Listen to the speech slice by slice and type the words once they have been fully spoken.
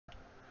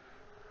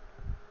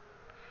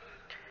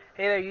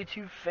Hey there,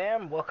 YouTube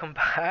fam. Welcome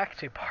back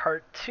to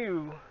part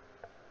 2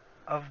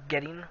 of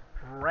getting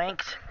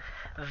ranked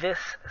this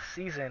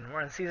season.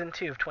 We're in season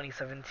 2 of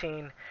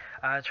 2017,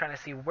 trying to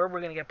see where we're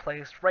going to get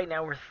placed. Right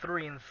now we're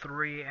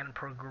 3-3 and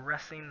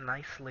progressing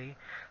nicely.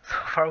 So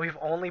far we've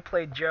only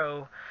played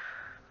Joe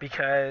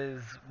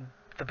because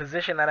the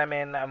position that I'm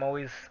in, I'm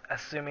always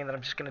assuming that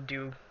I'm just going to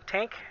do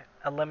tank,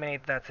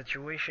 eliminate that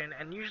situation,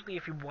 and usually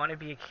if you want to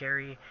be a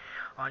carry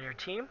on your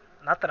team,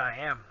 not that I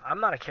am, I'm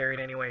not a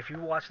carry anyway. If you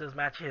watch those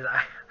matches,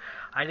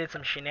 I did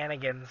some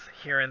shenanigans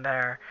here and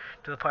there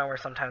to the point where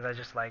sometimes I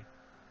just like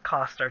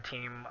cost our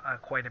team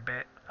quite a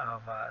bit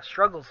of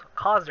struggles,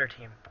 caused our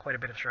team quite a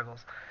bit of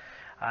struggles.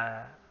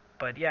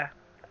 But yeah,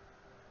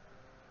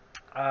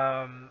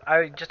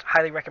 I just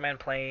highly recommend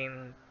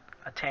playing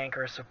a tank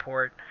or a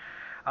support.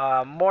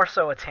 More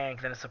so a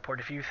tank than a support.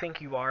 If you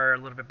think you are a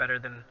little bit better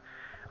than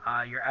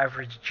your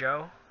average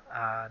Joe,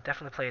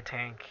 definitely play a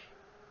tank.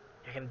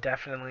 You can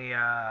definitely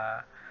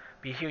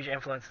be a huge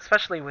influence,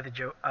 especially with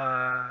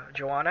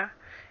Johanna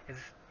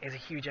is a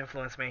huge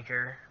influence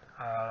maker.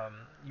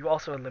 You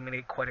also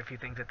eliminate quite a few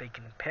things that they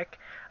can pick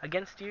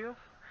against you,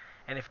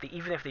 and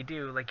even if they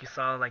do, like you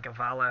saw, like a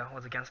Vala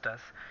was against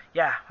us.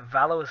 Yeah,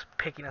 Vala was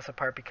picking us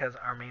apart because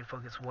our main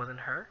focus wasn't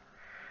her.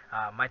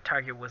 My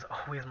target was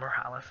always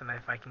Morales, and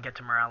if I can get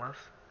to Morales,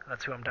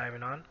 that's who I'm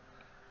diving on.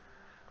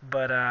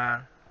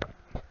 But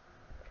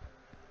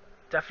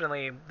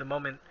definitely the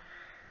moment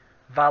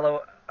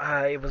Valo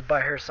it was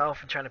by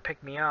herself and trying to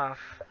pick me off,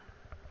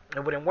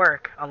 it wouldn't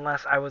work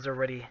unless I was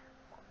already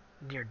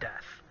near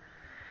death.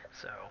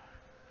 So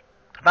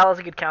Valo's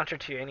a good counter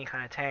to any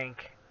kind of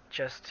tank,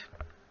 just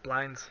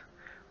blinds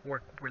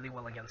work really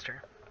well against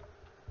her.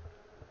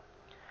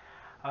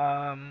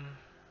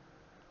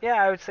 Yeah,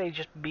 I would say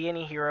just be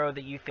any hero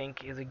that you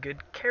think is a good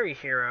carry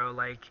hero.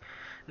 Like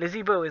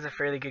Nazeebo is a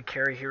fairly good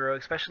carry hero,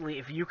 especially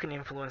if you can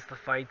influence the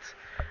fights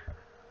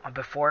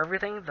before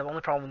everything. The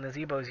only problem with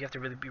Nazeebo is you have to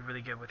be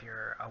really good with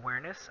your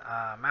awareness,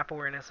 map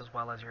awareness, as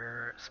well as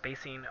your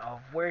spacing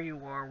of where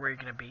you are, where you're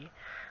gonna be.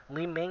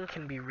 Li Ming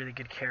can be really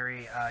good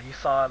carry. You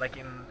saw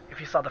if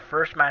you saw the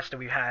first match that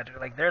we had,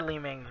 like their Li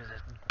Ming was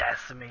just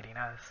decimating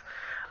us,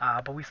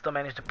 but we still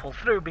managed to pull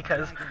through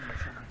because,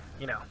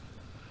 you know,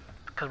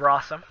 because we're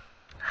awesome.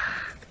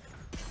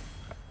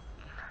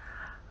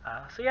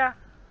 So yeah,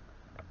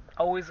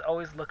 always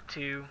look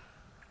to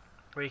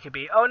where you could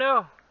be. Oh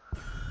no!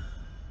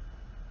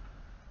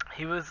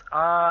 He was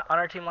on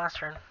our team last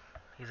turn.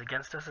 He's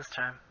against us this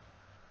time.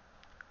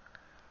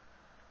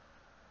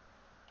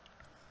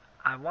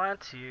 I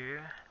want to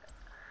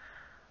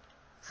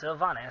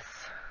Sylvanas.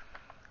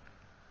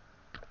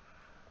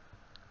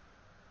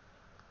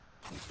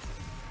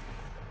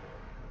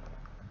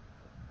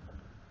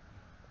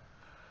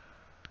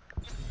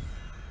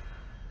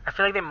 I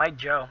feel like they might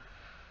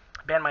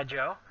ban my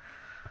Joe.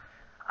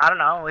 I don't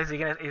know.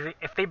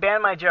 If they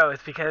ban my Joe,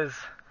 it's because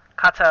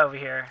Kata over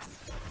here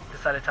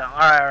decided to tell him.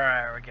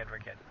 Alright, we're good.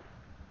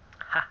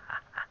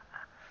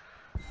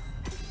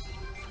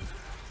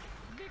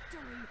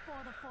 Victory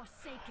for the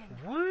Forsaken.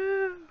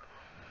 Woo!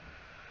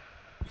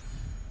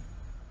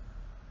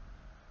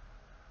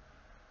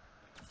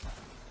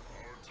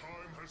 Our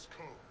time has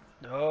come.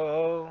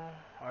 Oh,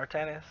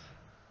 Artanis.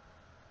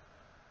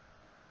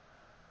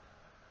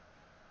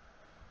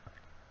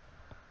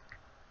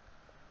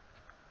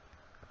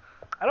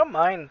 I don't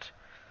mind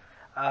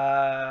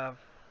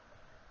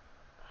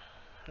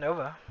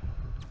Nova.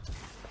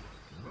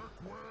 Make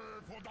way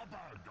for the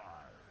bad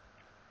guy.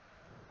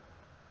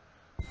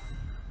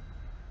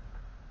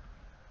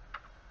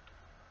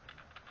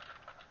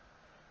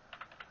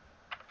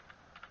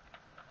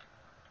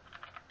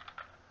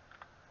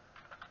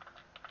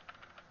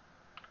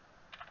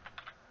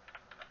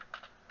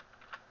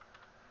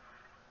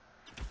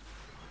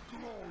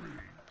 Glory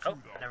to Oh,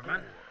 the never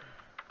mind. Lord.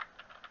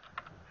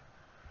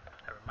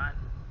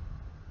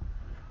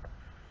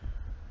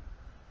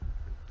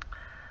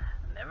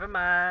 Never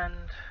mind.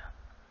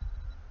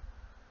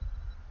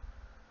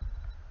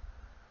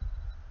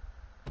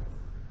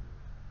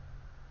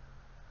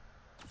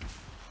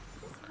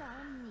 This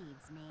realm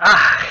needs me.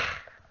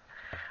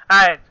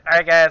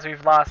 Alright guys,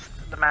 we've lost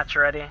the match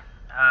already.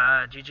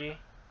 GG.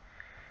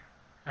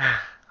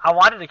 I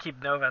wanted to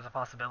keep Nova as a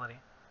possibility.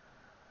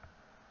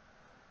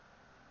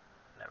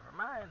 Never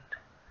mind.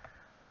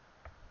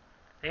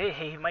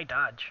 He might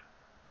dodge.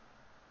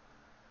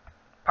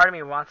 Part of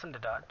me wants him to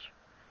dodge,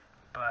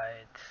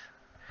 but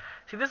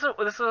see, this is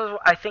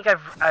I think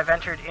I've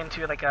entered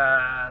into like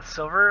a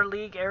silver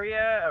league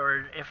area,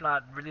 or if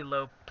not really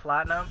low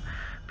platinum,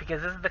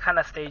 because this is the kind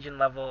of stage and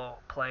level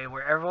play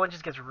where everyone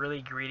just gets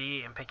really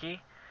greedy and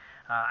picky.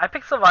 I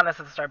picked Sylvanas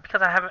at the start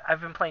because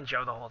I've been playing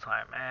Joe the whole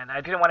time, and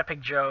I didn't want to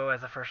pick Joe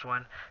as the first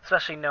one,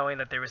 especially knowing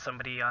that there was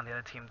somebody on the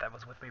other team that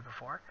was with me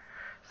before.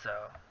 So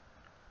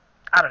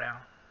I don't know.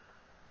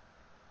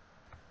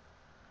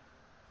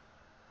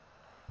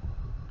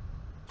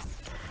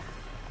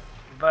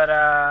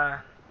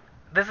 But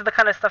this is the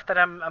kind of stuff that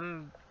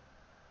I'm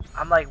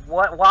like,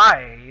 what?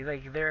 Why?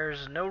 Like,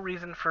 there's no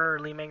reason for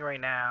Li Ming right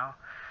now.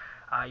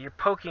 You're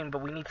poking,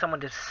 but we need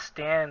someone to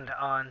stand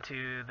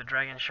onto the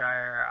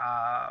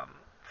Dragonshire.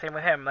 Same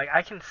with him. Like,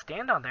 I can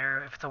stand on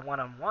there if it's a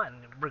one-on-one,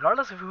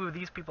 regardless of who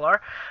these people are.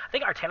 I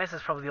think Artanis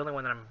is probably the only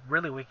one that I'm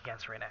really weak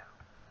against right now.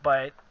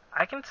 But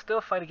I can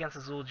still fight against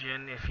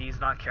Azul-Jin if he's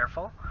not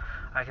careful.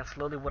 I can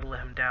slowly whittle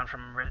him down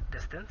from a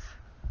distance.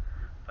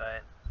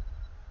 But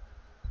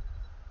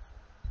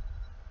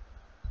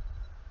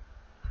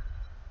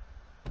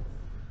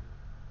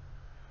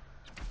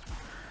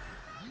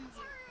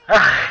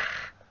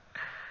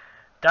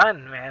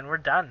done, man. We're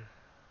done.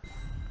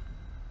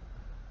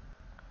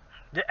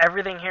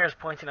 Everything here is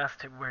pointing us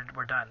to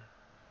we're done.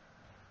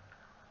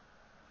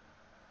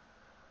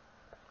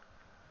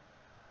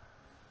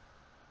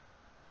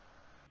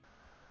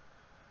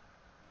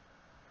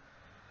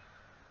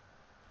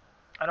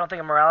 I don't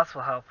think a Morales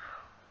will help.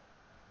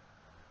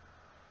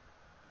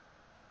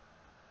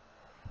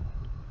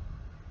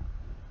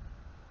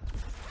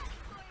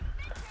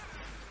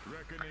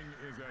 Reckoning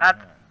is at That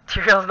hand.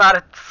 Tyrell's not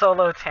a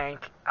solo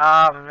tank.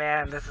 Oh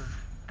man, this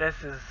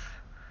is.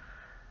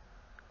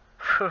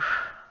 Whew.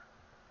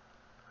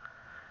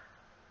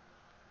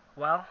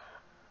 Well,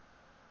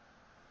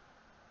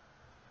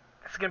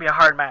 it's gonna be a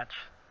hard match.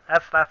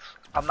 That's.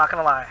 I'm not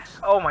gonna lie.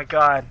 Oh my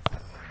god.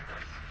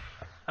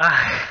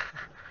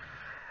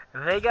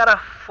 They got a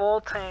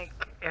full tank.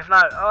 If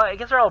not, oh, I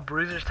guess they're all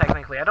bruisers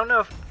technically. I don't know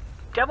if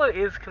Diablo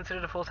is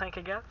considered a full tank,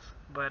 I guess,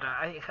 but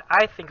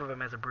I think of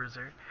him as a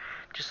bruiser,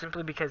 just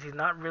simply because he's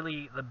not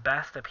really the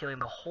best at healing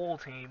the whole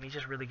team. He's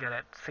just really good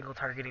at single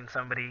targeting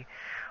somebody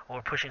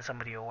or pushing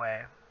somebody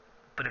away.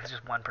 But if it's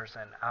just one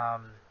person,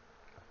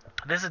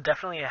 this is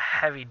definitely a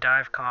heavy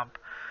dive comp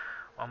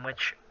on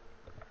which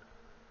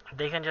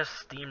they can just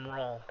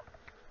steamroll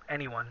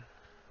anyone.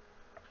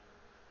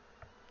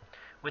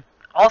 With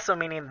also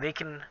meaning they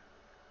can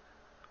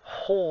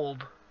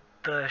hold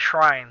the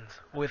shrines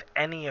with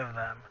any of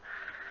them.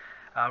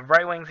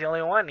 Right wing's the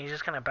only one. He's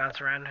just gonna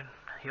bounce around and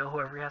heal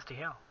whoever he has to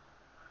heal.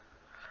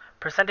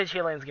 Percentage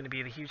healing is gonna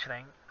be the huge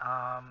thing.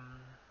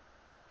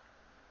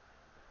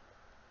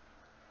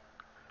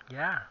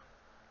 Yeah.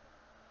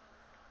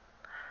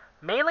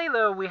 Melee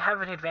though, we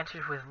have an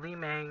advantage with Li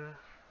Meng,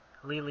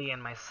 Lily,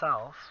 and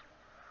myself.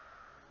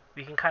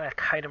 We can kind of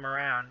kite him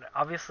around.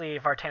 Obviously,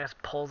 if Artanis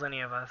pulls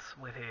any of us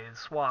with his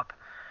swap,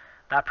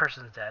 that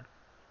person's dead.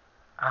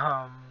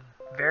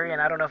 Varian,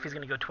 I don't know if he's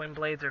going to go Twin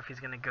Blades or if he's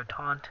going to go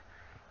Taunt.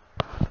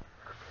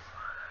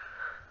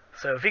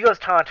 So if he goes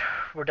Taunt,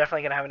 we're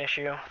definitely going to have an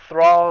issue.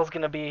 Thrall is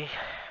going to be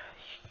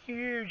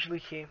hugely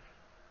key.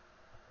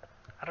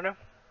 I don't know.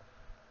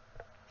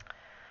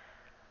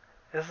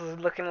 This is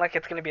looking like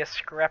it's going to be a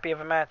scrappy of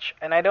a match.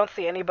 And I don't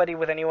see anybody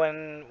with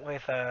anyone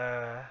with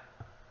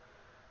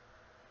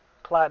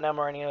Platinum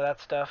or any of that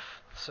stuff.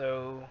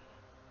 So,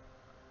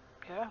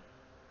 yeah.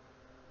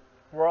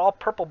 We're all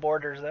purple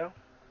borders, though.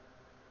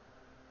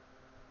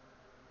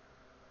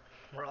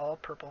 We're all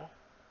purple.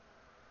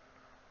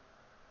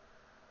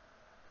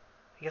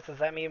 I guess, does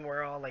that mean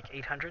we're all like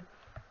 800?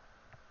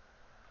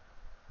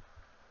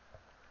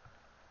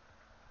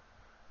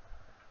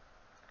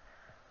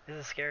 This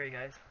is scary,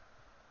 guys.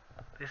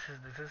 This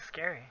is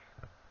scary.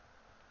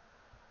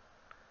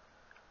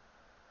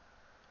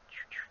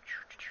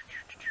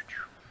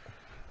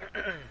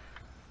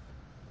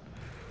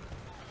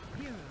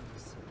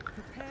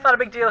 It's not a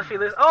big deal if you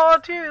lose. Oh,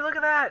 dude, look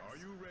at that!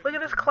 Look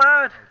at this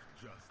cloud!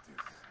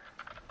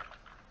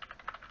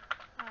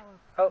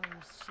 Oh.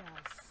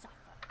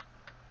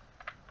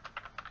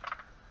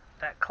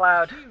 That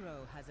cloud.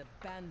 Hero has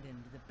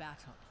abandoned the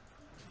battle.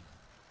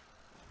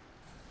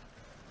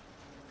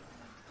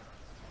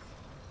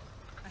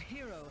 A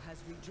hero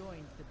has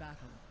rejoined the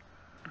battle.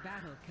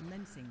 Battle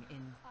commencing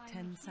in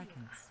 10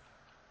 seconds.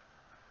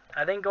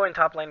 I think going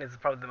top lane is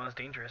probably the most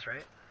dangerous,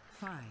 right?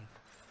 5,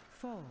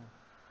 4,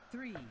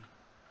 3,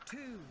 2,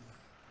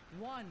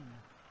 1.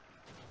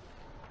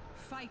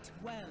 Fight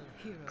well,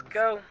 heroes. Let's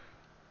go.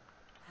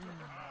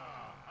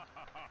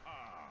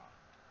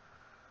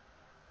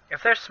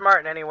 If they're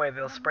smart in any way,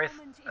 they'll spread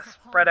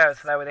out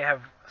so that way they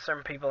have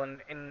certain people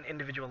in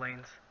individual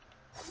lanes.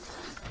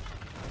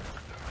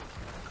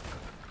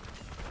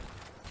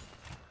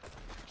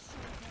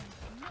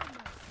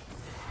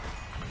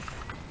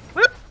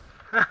 Whoop!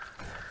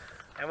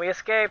 And we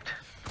escaped.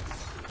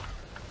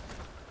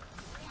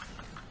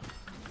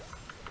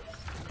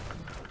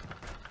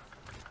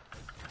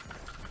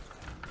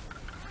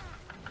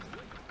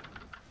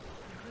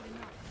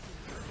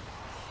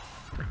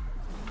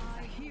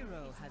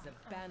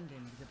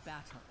 Abandoned the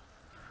battle.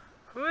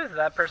 Who is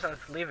that person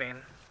that's leaving?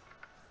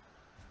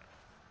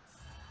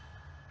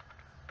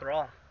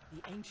 Thrall.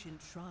 The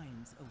ancient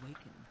shrines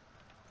awaken.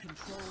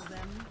 Control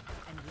them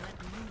and let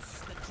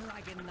loose the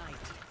Dragon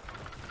Knight.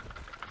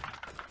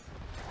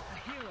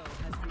 A hero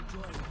has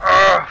rejoined.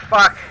 Oh,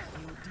 fuck.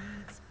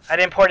 I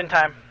didn't port in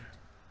time.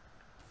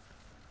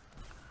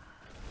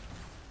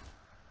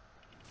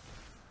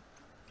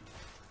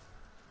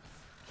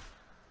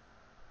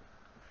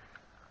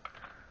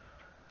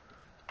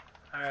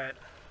 Alright.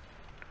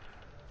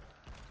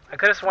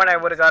 could have sworn I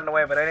would have gotten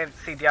away, but I didn't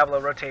see Diablo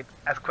rotate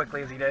as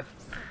quickly as he did.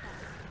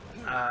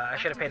 I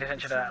should have paid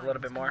attention to that a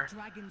little bit more. The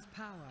dragon's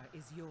power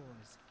is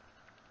yours.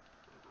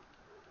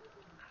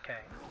 Okay.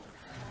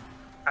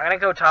 I'm gonna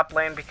go top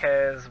lane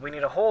because we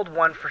need to hold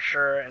one for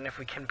sure, and if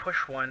we can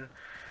push one,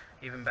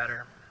 even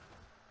better.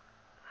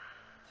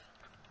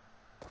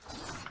 Of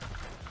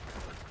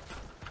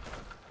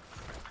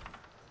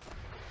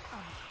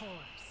course.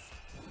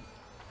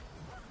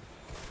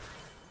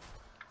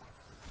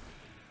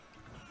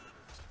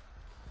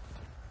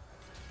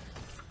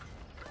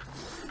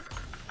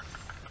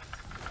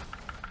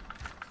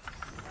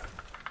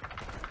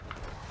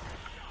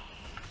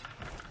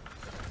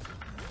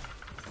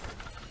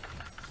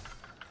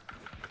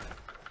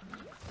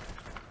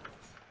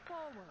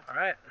 Forward.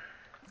 Alright.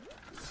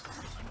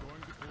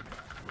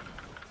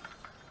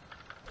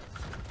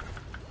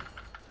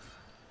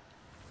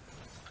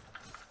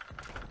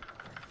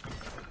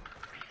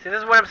 See, this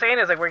is what I'm saying,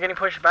 is like we're getting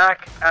pushed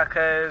back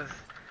because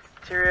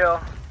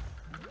Tyrael.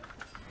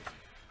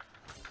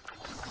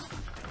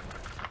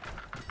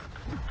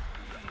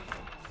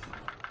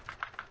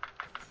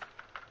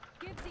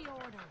 Give the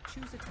order.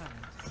 Choose a talent.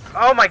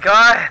 Oh my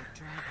god!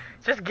 Dragon.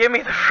 Just give me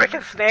the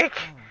freaking snake!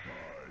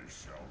 I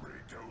shall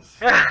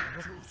reduce you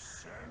to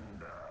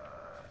cinder.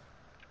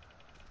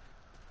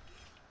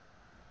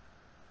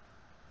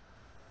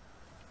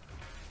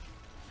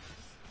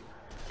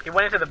 He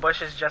went into the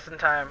bushes just in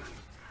time.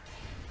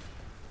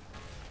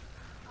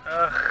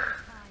 Ugh. Time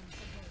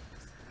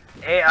for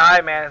this.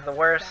 AI, man, is the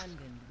worst.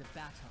 Abandoned the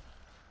battle.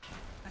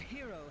 A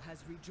hero has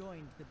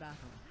rejoined the battle.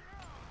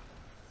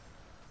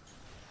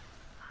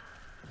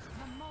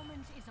 The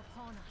moment is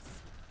upon us.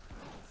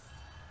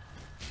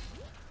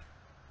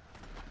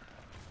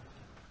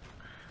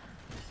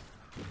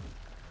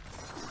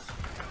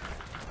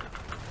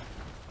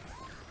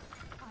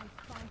 I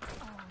fight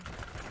on.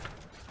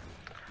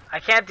 I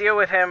can't deal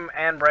with him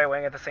and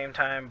Brightwing at the same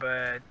time,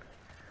 but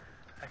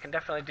I can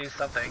definitely do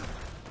something.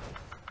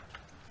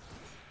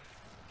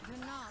 Do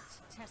not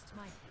test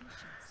my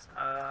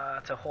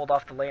patience. To hold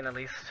off the lane at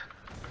least.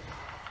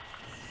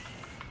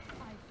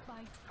 I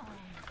fight on.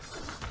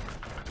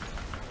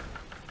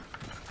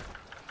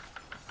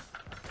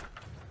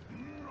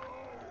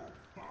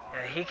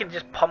 Yeah, he can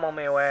just pummel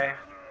me away.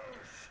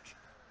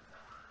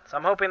 So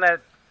I'm hoping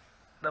that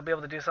they'll be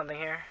able to do something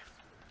here.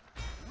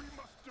 We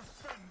must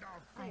defend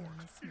our I fort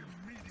miss you.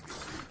 immediately.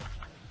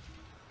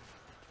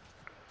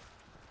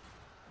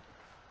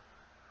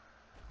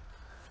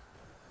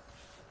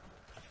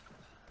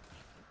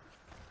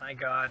 My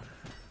god.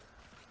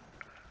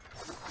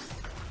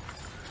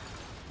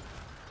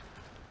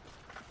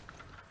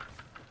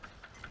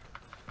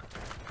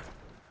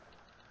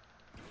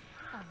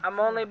 I'm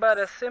only but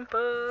a simple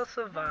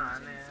Sylvanas.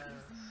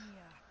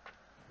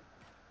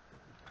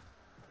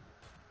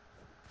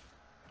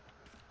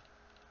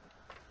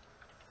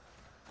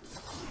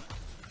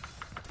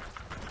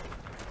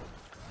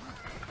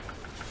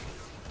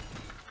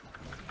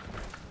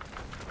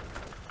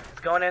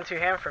 It's going into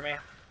him for me.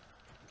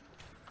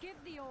 Give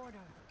the order.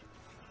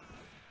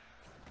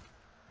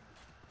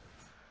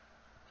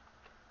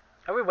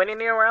 Are we winning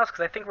anywhere else?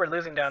 Because I think we're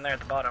losing down there at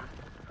the bottom.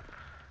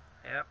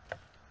 Yep.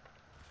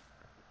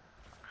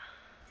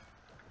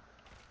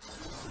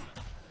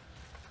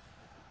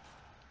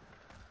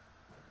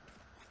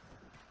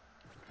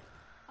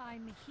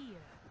 I'm here.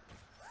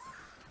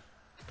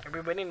 Are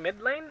we winning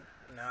mid lane?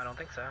 No, I don't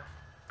think so.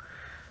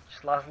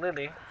 Just lost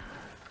Lily.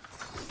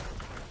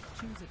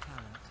 Choose a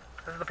talent.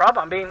 This is the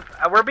problem.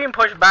 We're being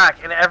pushed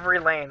back in every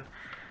lane,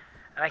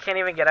 and I can't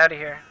even get out of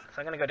here. So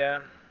I'm gonna go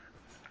down.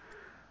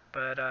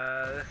 But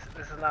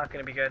this is not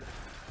gonna be good.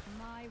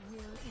 My will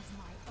is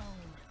my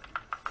own.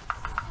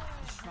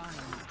 Shrines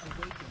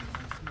awaken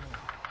once more.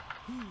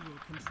 Who will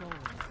control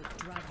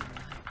the dragon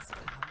knight's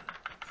power?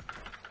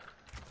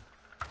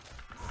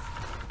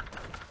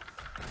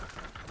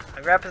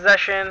 I grab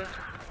possession.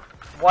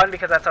 One,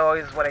 because that's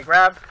always what I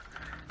grab,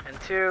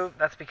 and two,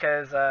 that's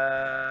because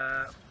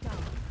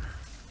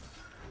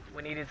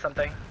we needed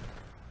something.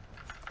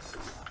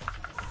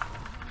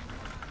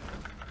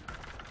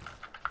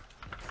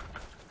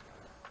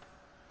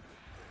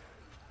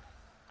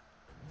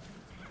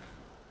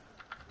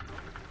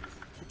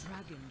 The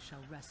dragon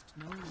shall rest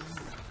no longer.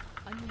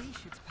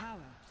 Unleash its power.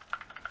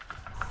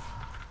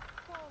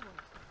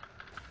 Forward.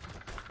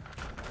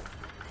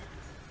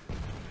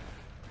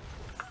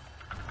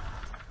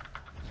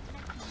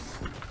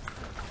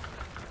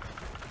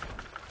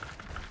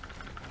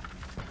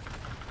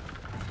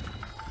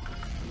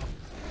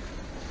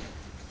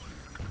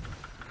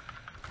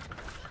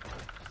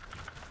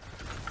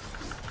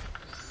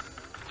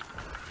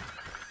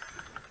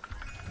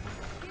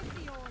 Give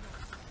the order.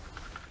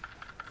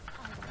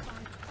 I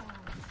fight on.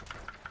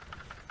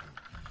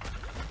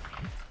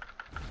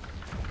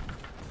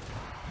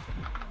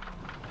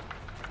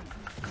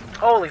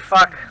 Holy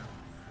fuck.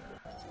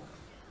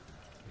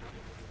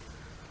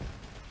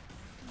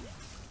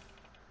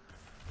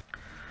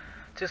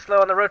 Too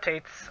slow on the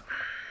rotates.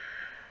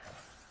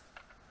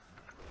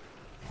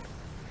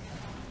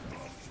 The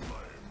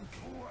flame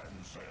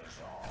cleanses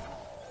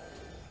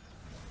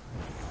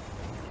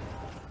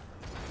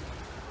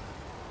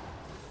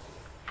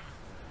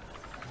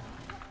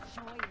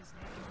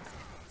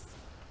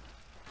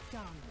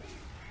done.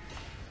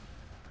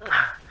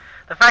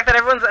 The fact that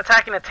everyone's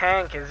attacking a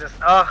tank is just,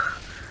 ugh.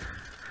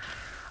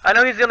 I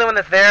know he's the only one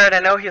that's there, and I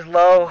know he's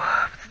low,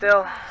 but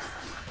still.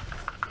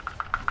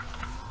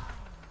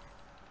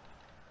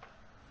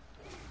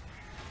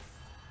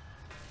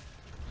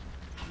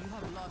 You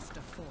have lost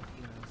a fort,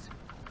 heroes.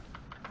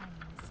 I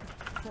miss it.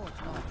 Fort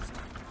lost.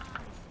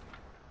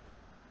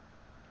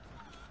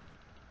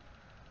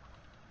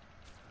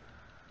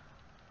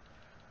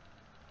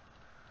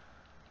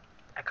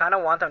 I kind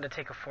of want them to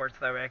take a fort so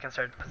that way I can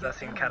start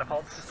possessing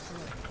catapults.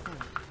 Destroyed a fort.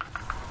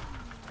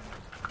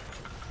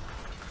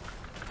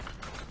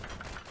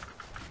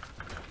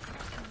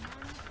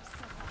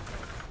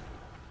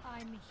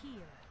 I'm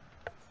here.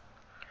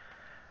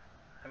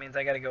 That means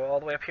I gotta go all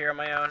the way up here on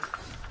my own.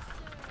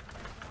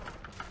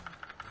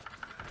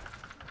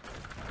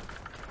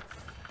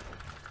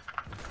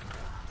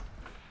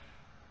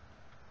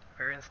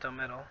 We're in still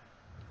middle.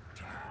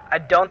 I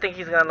don't think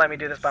he's gonna let me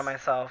do this by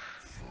myself,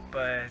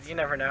 but you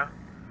never know.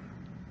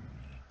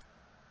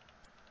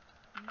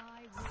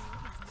 My will is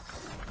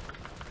mine.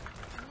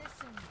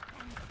 Listen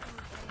and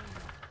obey.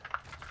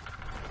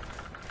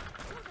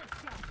 To the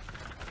death.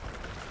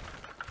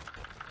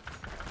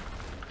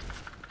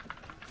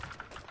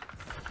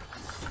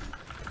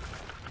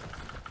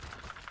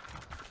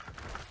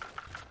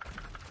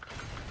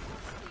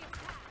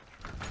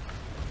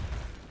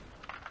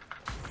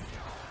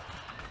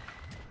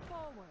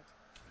 Forward.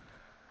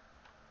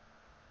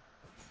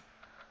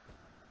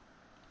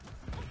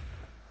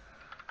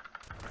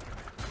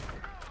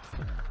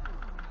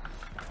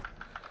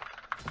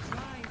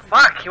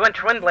 Fuck! He went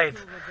twin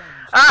blades.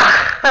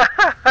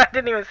 Ah! I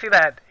didn't even see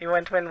that. He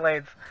went twin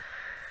blades.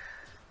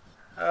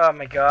 Oh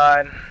my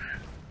god.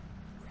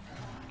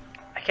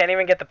 I can't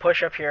even get the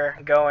push up here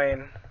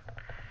going.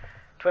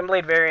 Twin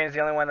blade variant is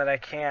the only one that I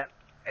can't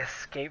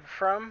escape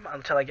from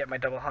until I get my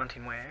double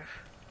haunting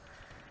wave.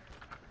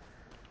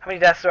 How many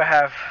deaths do I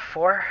have?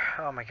 4?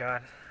 Oh my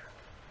god.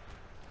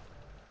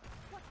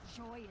 What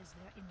joy is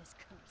there in this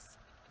curse?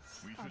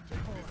 We Of should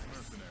take course.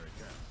 this mercenary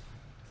camp.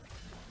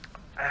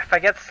 If I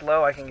get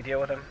slow, I can deal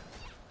with him.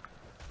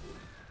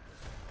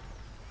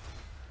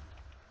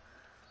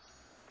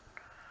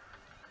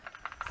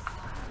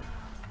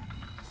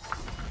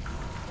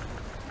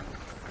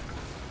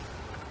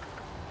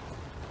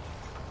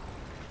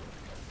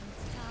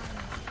 It's time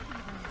to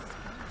even the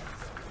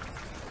skies.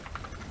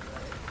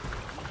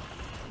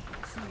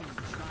 Soon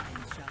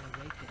shrines shall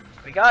awaken.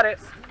 We got it.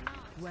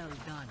 Well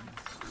done.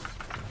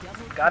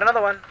 Double Got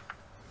another one.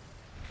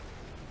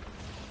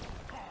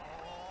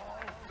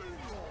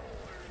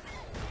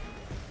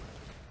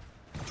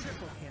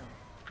 triple kill.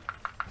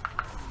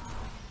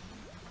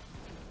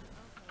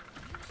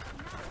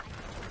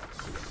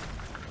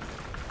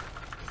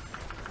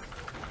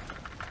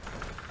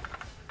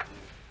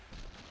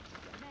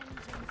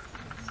 Vengeance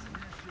is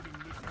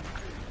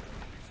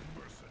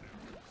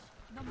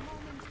the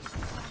moment is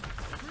come.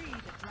 Free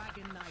the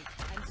Dragon Knight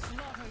and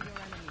slaughter your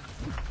enemies.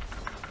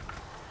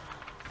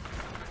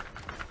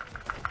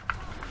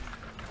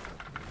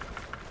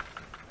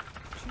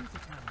 Choose a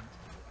talent.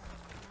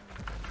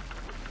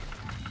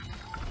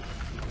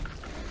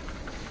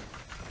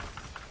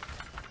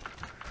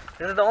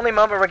 This is the only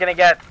moment we're gonna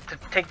get to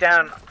take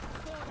down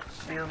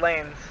these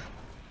lanes.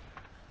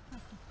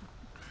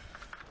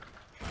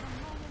 The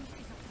moment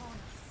is upon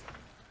us.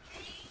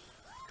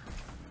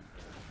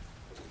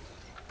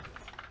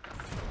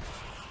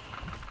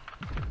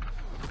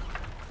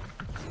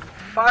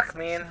 Fuck,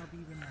 man. Shall be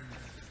remembered.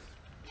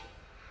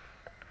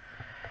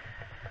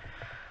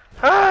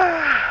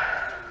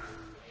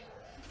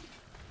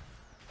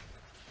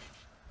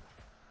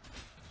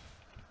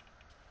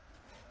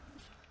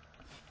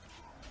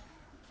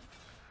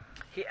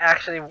 He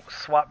actually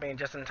swapped me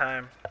just in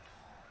time.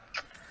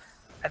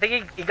 I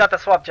think he got the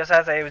swap just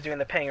as I was doing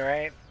the ping,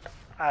 right?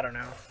 I don't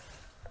know.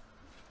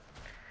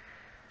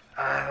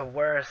 The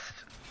worst.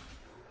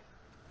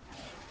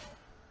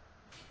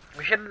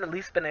 We should have at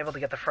least been able to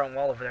get the front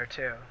wall over there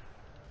too.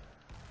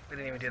 We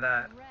didn't even do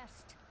that.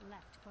 Rest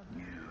left for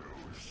me.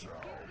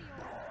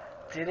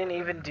 Didn't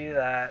even do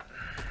that.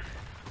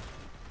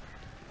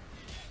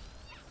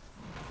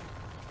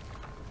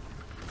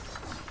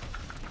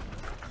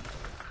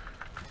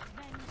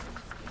 Vengeance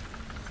is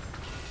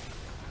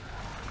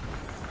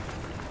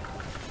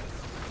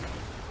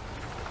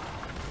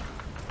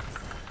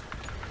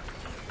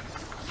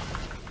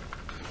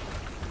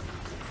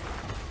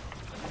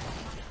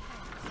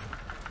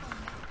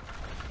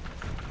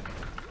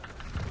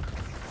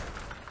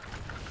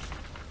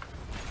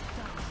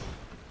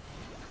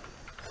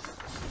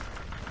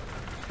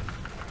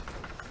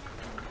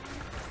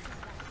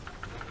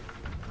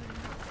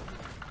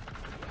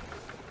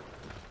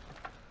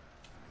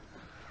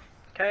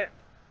Okay,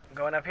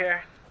 going up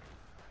here.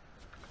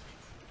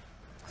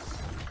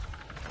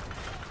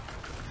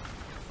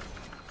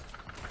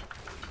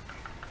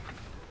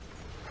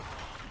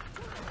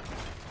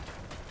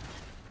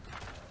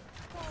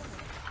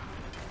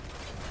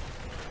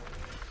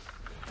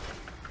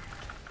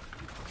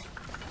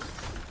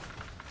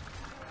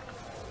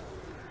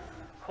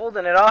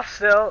 holding it off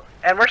still,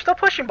 and we're still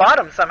pushing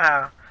bottom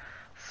somehow.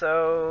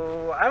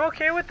 So I'm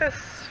okay with this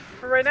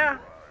for right now.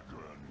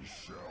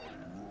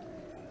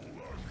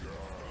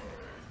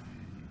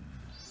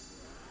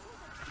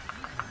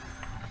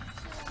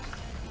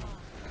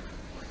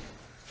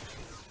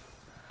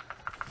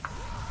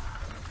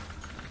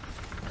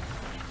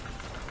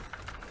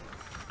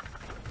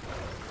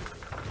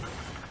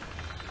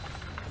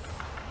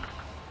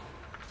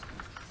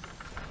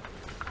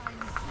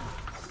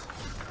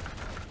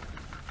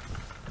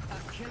 A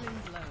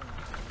killing blow.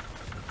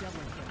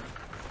 Double kill.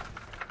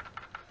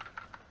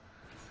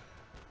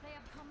 They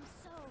have come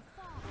so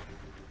far,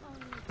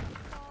 only to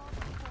fall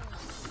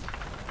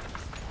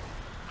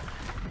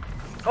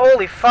before.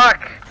 Holy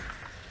fuck!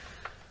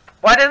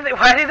 Why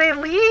did they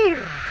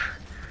leave?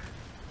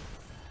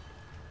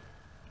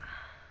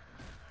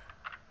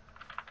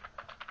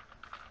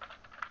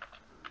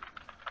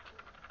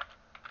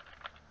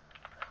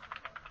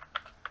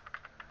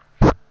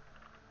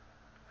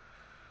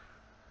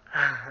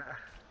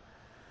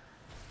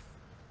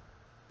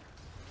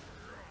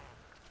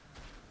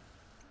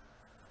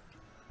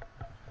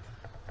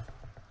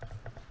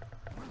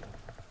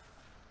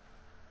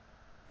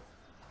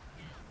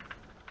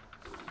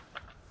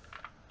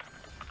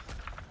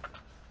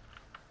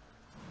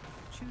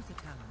 Choose a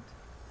talent.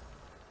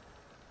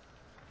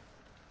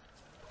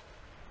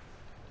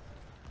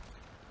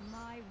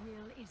 My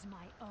will is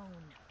my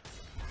own.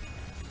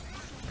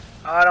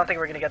 Oh, I don't think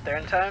we're gonna get there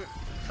in time,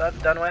 so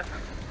that's done with.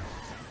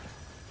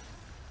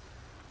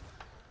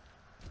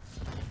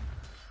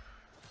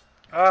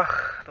 Ugh,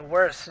 the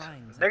worst.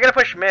 They're gonna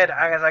push mid,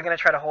 I guess I'm gonna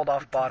try to hold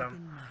off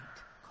bottom,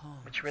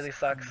 which really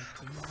sucks.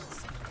 Of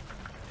course.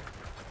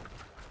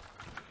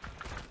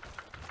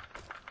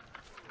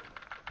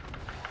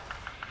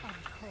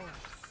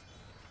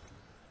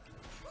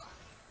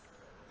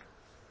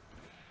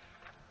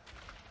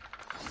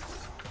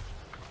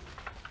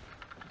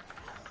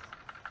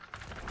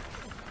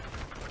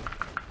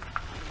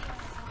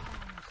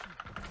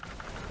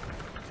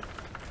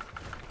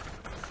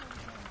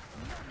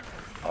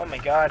 Oh my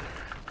god.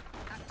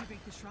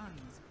 Activate the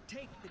shrines.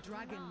 Take the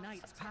Dragon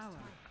Knight's power.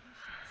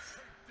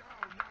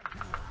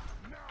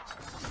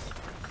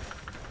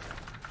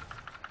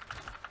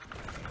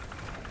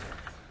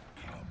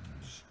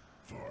 Comes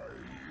for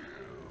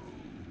you.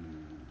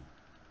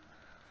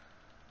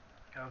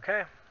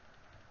 Okay.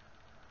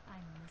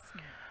 I'm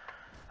listening.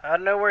 I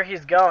don't know where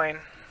he's going.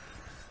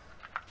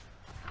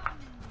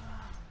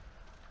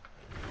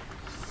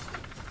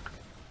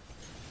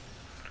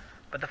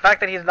 But the fact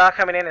that he's not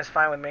coming in is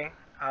fine with me.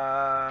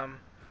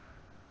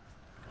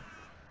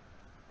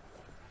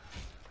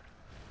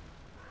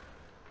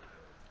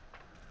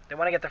 They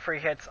want to get the free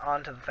hits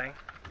onto the thing.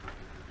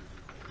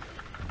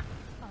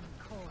 Of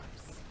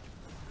course.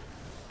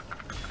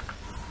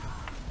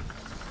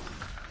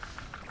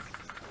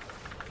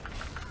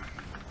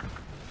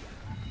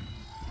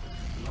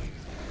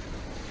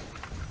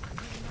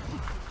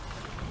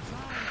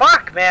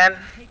 Fuck, man!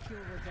 Take your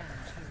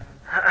revenge,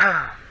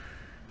 hero.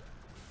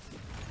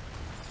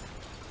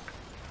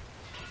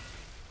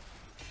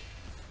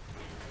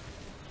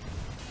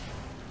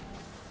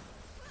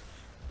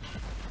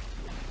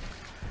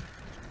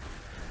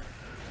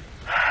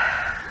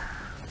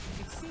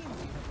 It seems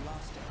you have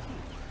lost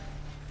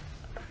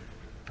a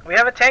key. We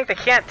have a tank that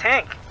can't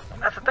tank.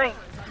 That's the thing.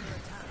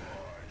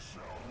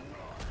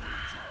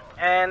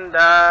 And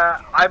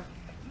I'm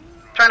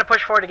trying to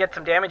push forward to get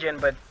some damage in,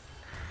 but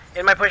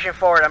in my pushing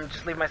forward, I'm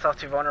just leaving myself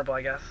too vulnerable,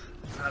 I guess.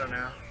 I don't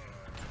know.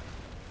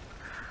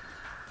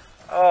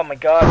 Oh my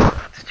god,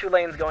 it's 2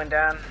 lanes going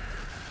down.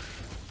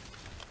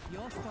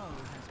 Your foe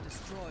has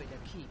destroyed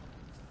a keep.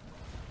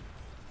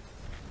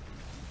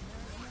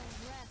 There's no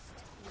rest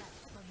left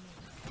for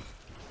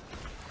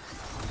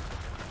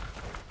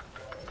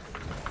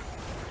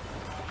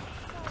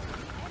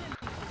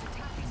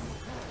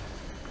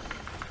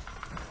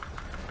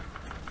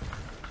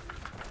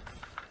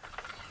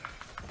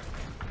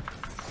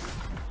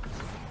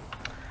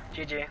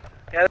me. GG.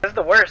 Yeah, this is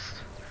the worst.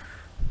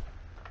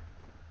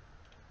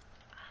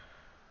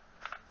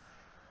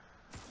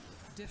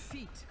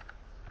 Defeat.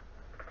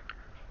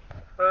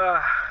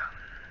 Ugh.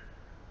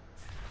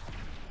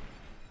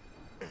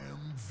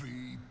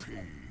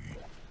 MVP.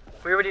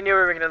 We already knew we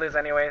were going to lose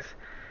anyways.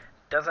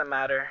 Doesn't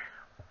matter.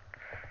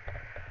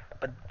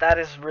 But that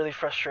is really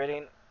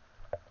frustrating.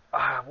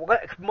 Well,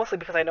 mostly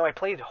because I know I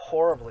played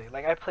horribly.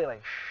 Like, I played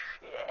like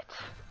shit.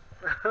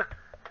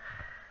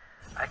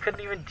 I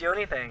couldn't even do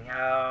anything.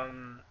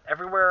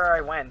 Everywhere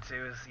I went,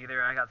 it was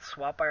either I got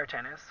swapped by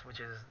Artanis, which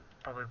is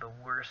probably the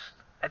worst.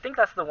 I think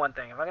that's the one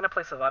thing. If I'm going to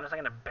play Sylvanas, I'm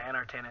going to ban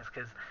Artanis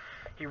because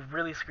he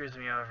really screws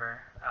me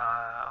over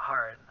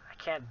hard. I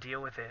can't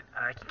deal with it.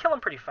 I can kill him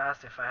pretty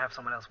fast if I have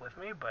someone else with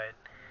me, but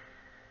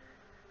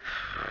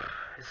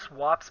his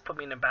swaps put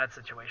me in a bad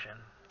situation.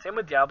 Same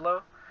with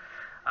Diablo.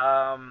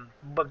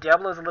 But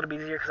Diablo is a little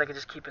bit easier because I can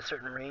just keep a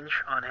certain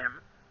range on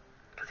him.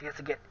 Because he has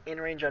to get in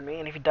range on me,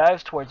 and if he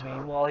dives towards me,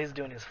 well, all he's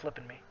doing is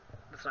flipping me.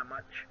 That's not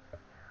much.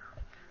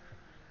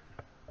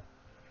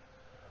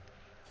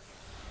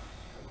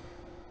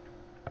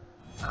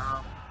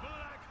 Um,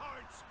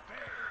 Blackheart's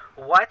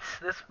Bay. what?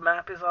 This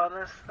map is on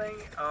this thing?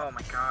 Oh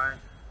my god.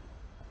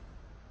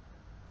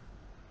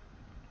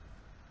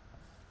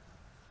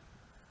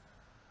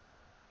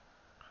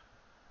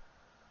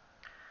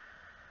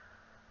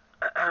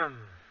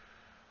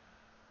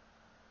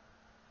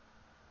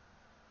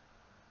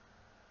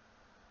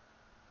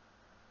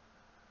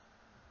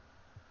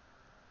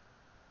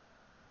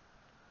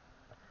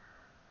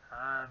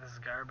 This is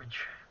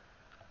garbage.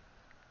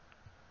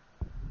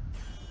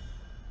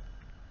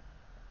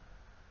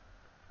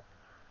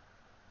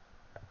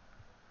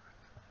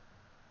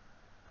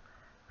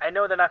 I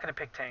know they're not going to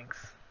pick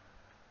tanks.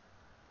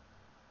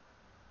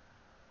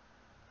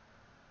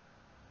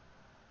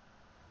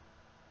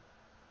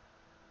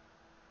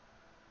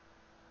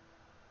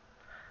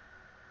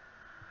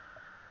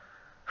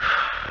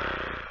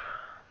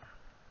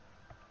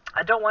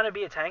 I don't want to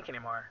be a tank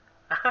anymore.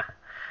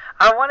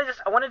 I want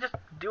to just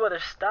do other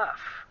stuff.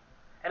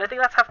 And I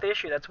think that's half the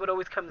issue. That's what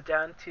always comes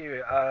down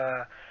to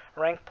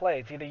ranked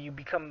play. It's either you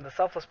become the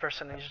selfless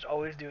person and you're just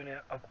always doing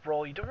a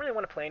role you don't really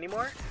want to play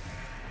anymore,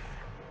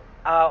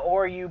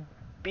 or you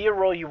be a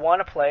role you want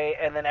to play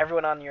and then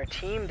everyone on your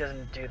team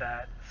doesn't do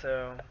that.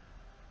 So,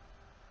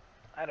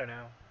 I don't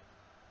know.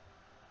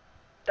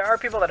 There are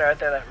people that are out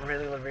there that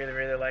really, really,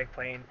 really like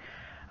playing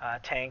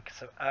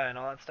tanks and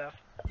all that stuff.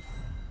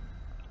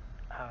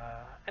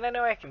 And I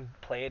know I can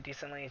play it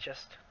decently. It's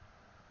just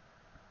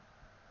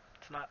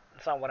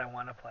it's not what I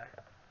want to play.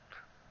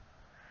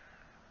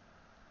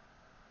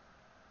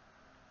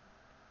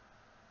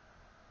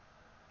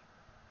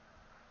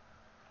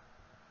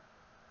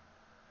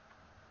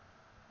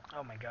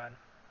 Oh my god.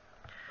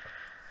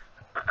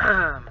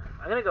 I'm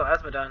gonna go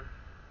Asmodon.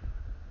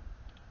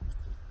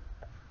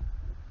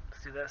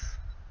 Let's do this.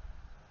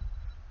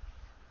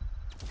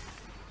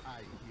 I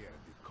hear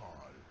the call.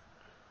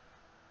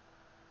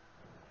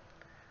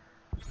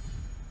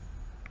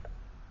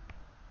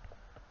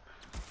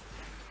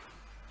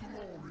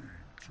 Glory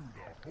to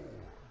the Horde.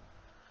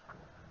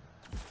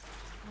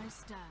 I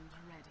stand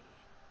ready.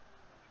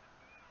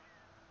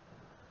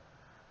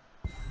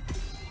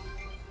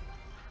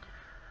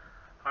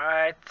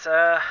 Alright,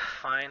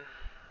 fine.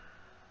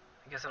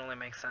 I guess it only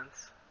makes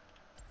sense.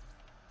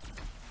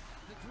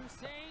 The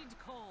crusade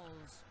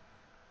calls.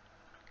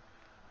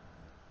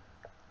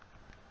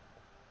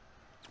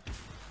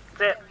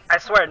 That's it. I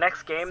swear,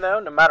 next game though,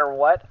 no matter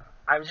what,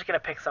 I'm just gonna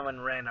pick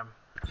someone random.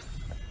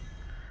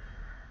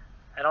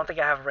 I don't think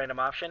I have a random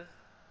option.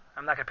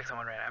 I'm not gonna pick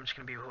someone random. I'm just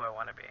gonna be who I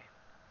want to be.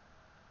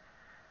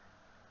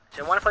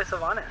 Do I want to play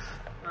Sylvanas?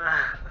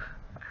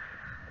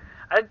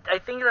 I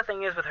think the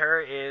thing is with her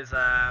is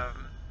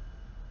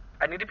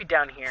I need to be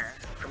down here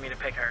for me to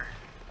pick her.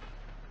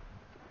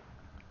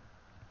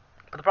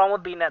 But the problem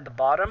with being at the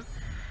bottom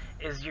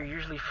is you're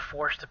usually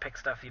forced to pick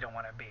stuff you don't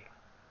want to be.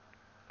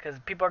 Because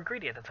people are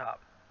greedy at the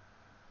top.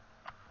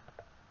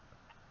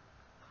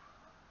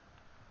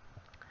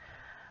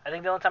 I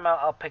think the only time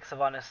I'll pick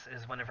Sylvanas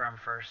is whenever I'm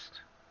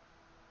first.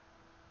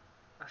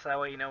 So that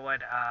way, you know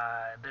what,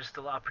 there's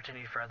still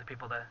opportunity for other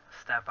people to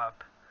step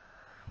up.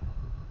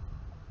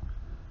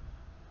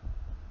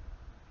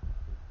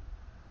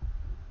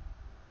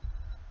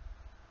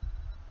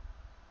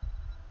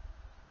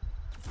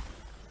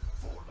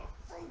 For the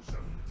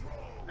frozen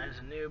throne. There's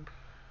a noob.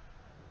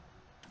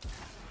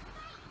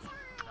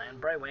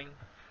 And Brightwing.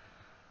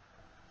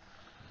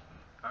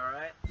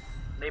 Alright.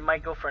 They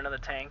might go for another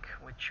tank,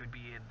 which would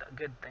be a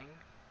good thing.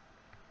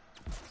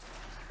 This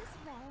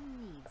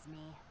realm needs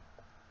me.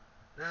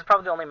 This is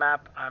probably the only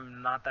map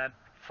I'm not that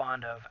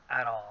fond of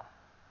at all.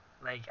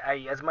 Like,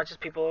 as much as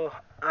people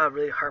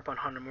really harp on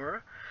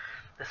Hanamura,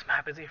 this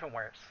map is even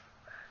worse.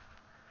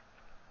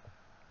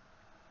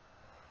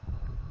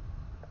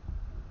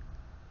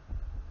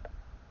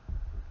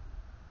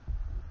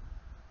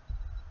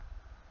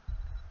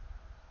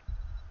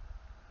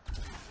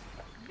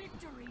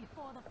 Victory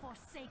for the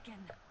Forsaken.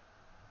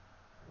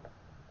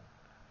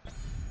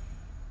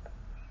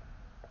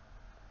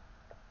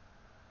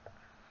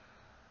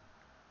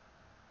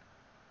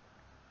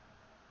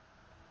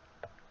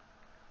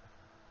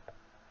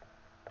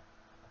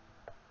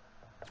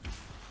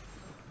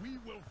 We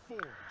will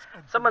forge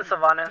a Someone great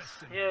Sylvanas.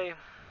 destiny. Yay.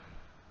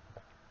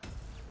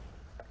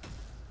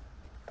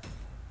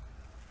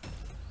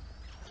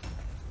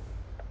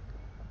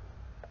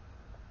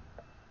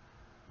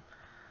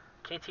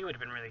 KT would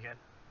have been really good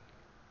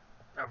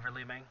over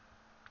Liu Ming.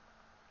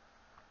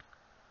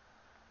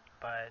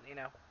 But, you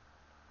know.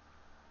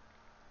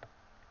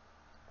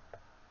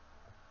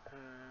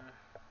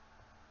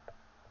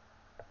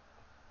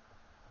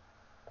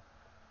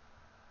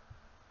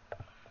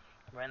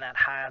 We're in that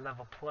high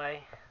level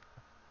play.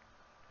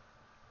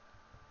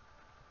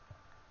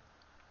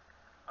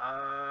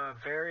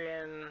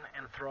 Varian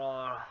and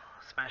Thrall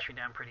smash me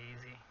down pretty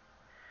easy.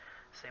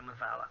 Same with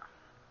Vala.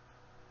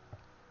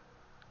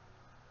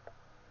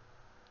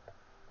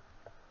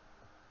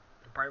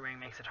 Brightwing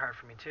makes it hard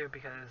for me too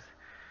because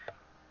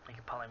he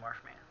can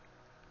polymorph me.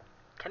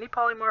 Can he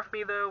polymorph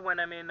me though when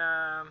I'm in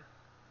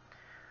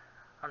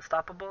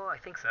Unstoppable? I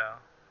think so.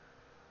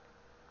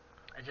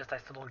 I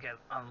still don't get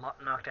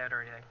knocked out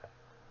or anything.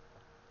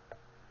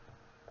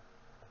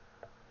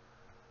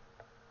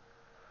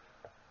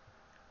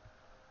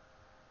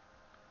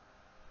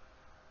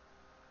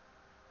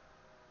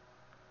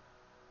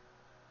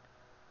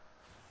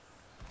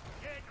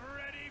 Get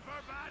ready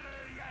for battle,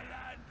 you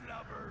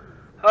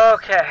landlubber!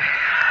 Okay,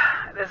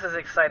 this is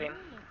exciting.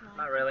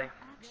 Not really.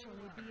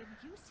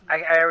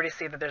 I already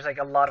see that there's like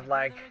a lot of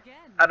lag.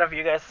 I don't know if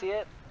you guys see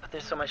it, but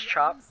there's so much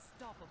chop.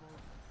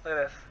 Look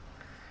at this.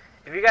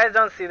 If you guys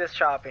don't see this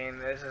chopping,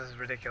 this is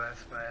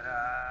ridiculous. But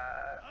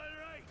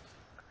Alright,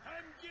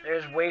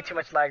 there's way too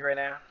much lag right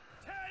now.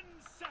 10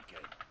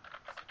 seconds.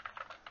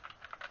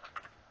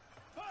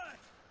 5,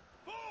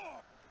 4,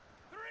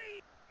 3,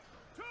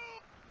 2.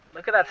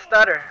 Look at that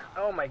stutter.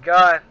 Oh my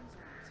god.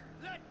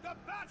 Let the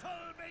battle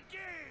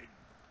begin.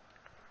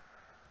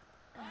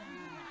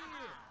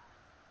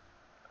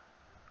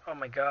 Oh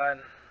my god.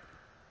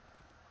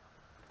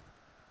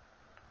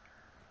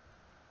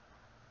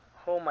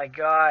 Oh my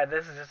god,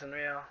 this is just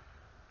unreal.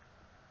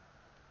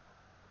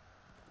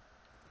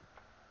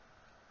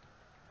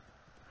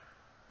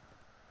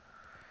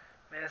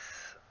 Miss.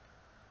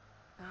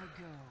 I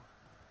go.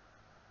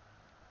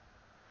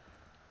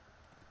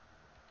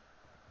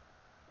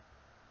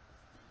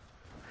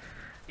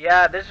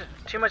 Yeah, there's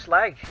too much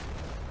lag.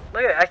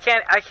 Look at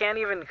it, I can't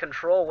even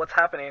control what's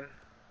happening.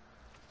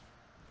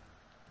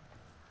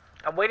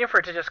 I'm waiting for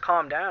it to just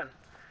calm down.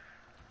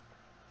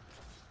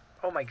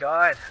 Oh my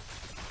god.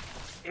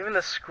 Even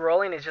the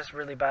scrolling is just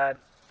really bad.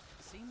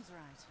 Seems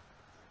right.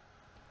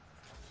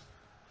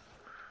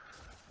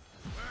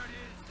 Word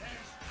is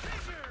there's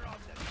treasure on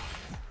the top.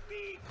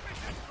 Be quick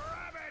and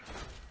grab it.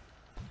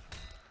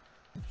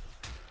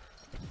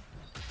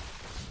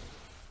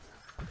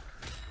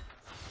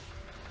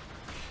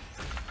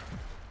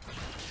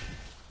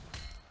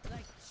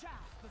 Like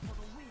chaff before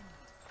the wind.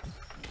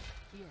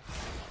 Yes.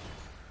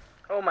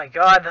 Oh my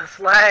god, this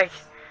lag.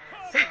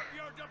 Hold up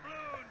your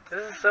doubloons.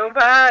 This is so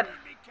bad.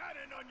 Enemy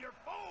cannon on your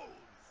foes.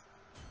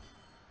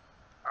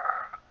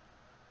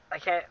 I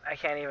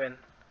can't even.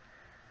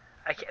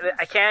 I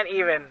can't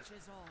even. March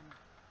is on.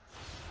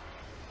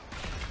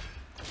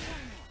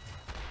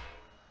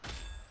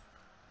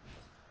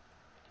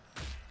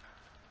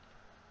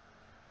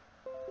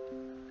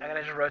 I'm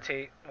gonna just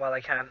rotate while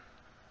I can.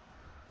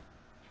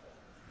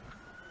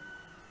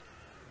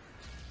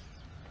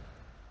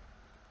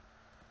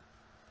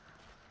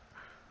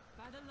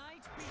 By the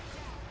light be down.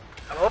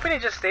 I'm hoping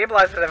it just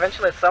stabilizes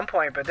eventually at some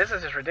point, but this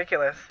is just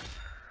ridiculous.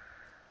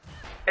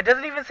 It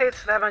doesn't even say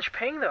it's that much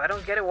ping though. I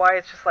don't get it why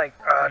it's just like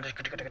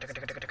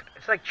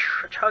it's like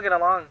chugging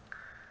along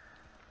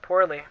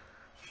poorly.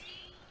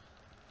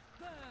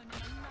 Burn in the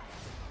light.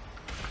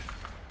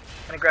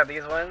 Gonna grab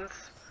these ones.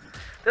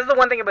 This is the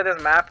one thing about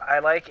this map I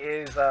like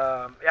is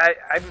I'm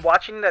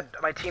watching that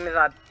my team is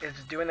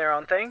doing their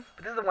own thing,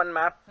 but this is the one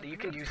map that you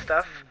can do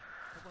stuff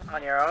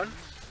on your own.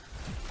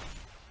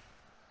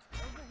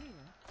 Over here.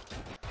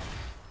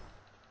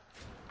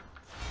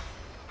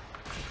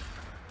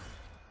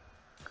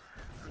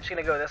 I'm just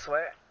gonna go this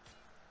way.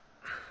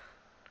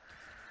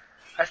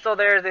 I stole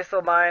theirs, they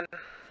stole mine.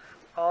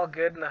 All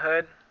good in the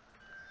hood.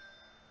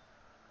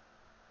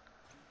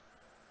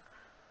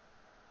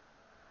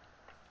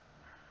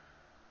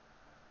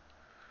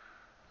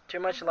 Too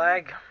much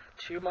lag.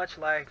 Too much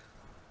lag.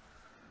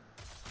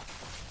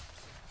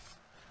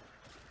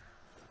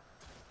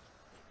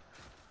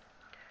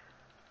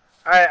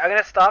 Alright, I'm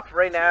gonna stop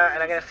right now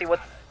and I'm gonna see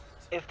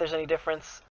if there's any difference